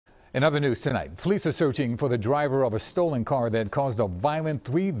In other news tonight, police are searching for the driver of a stolen car that caused a violent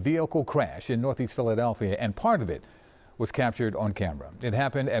three-vehicle crash in northeast Philadelphia, and part of it was captured on camera. It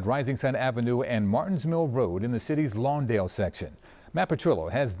happened at Rising Sun Avenue and Martins Mill Road in the city's Lawndale section. Matt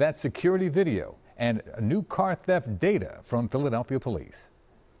Petrillo has that security video and new car theft data from Philadelphia police.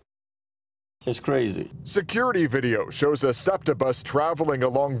 It's crazy. Security video shows a SEPTA bus traveling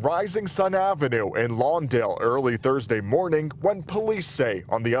along Rising Sun Avenue in Lawndale early Thursday morning when police say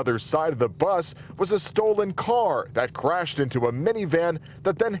on the other side of the bus was a stolen car that crashed into a minivan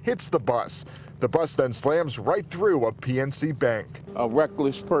that then hits the bus. The bus then slams right through a PNC bank. A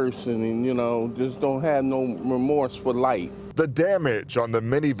reckless person and, just don't have no remorse for life. The damage on the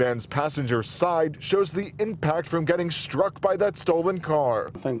minivan's passenger side shows the impact from getting struck by that stolen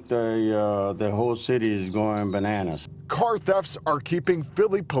car. I think the whole city is going bananas. Car thefts are keeping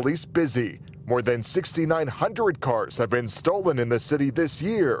Philly police busy. More than 6,900 cars have been stolen in the city this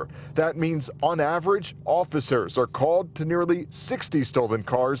year. That means, on average, officers are called to nearly 60 stolen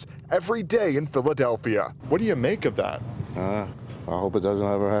cars every day in Philadelphia. What do you make of that? I hope it doesn't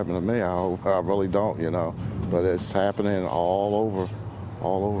ever happen to me. I really don't, but it's happening all over.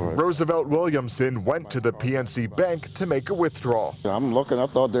 Roosevelt Williamson went to the PNC Bank to make a withdrawal. I'm looking. I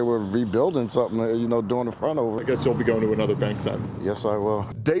thought they were rebuilding something, doing the front over. I guess you'll be going to another bank then. Yes, I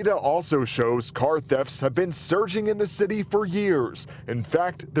will. Data also shows car thefts have been surging in the city for years. In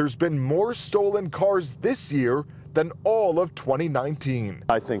fact, there's been more stolen cars this year than all of 2019.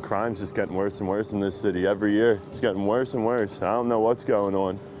 I think crime's just getting worse and worse in this city every year. It's getting worse and worse. I don't know what's going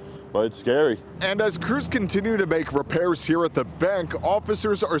on, but it's scary. And as crews continue to make repairs here at the bank,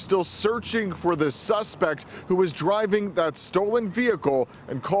 officers are still searching for the suspect who was driving that stolen vehicle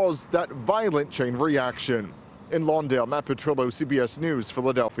and caused that violent chain reaction. In Lawndale, Matt Petrillo, CBS News,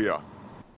 Philadelphia.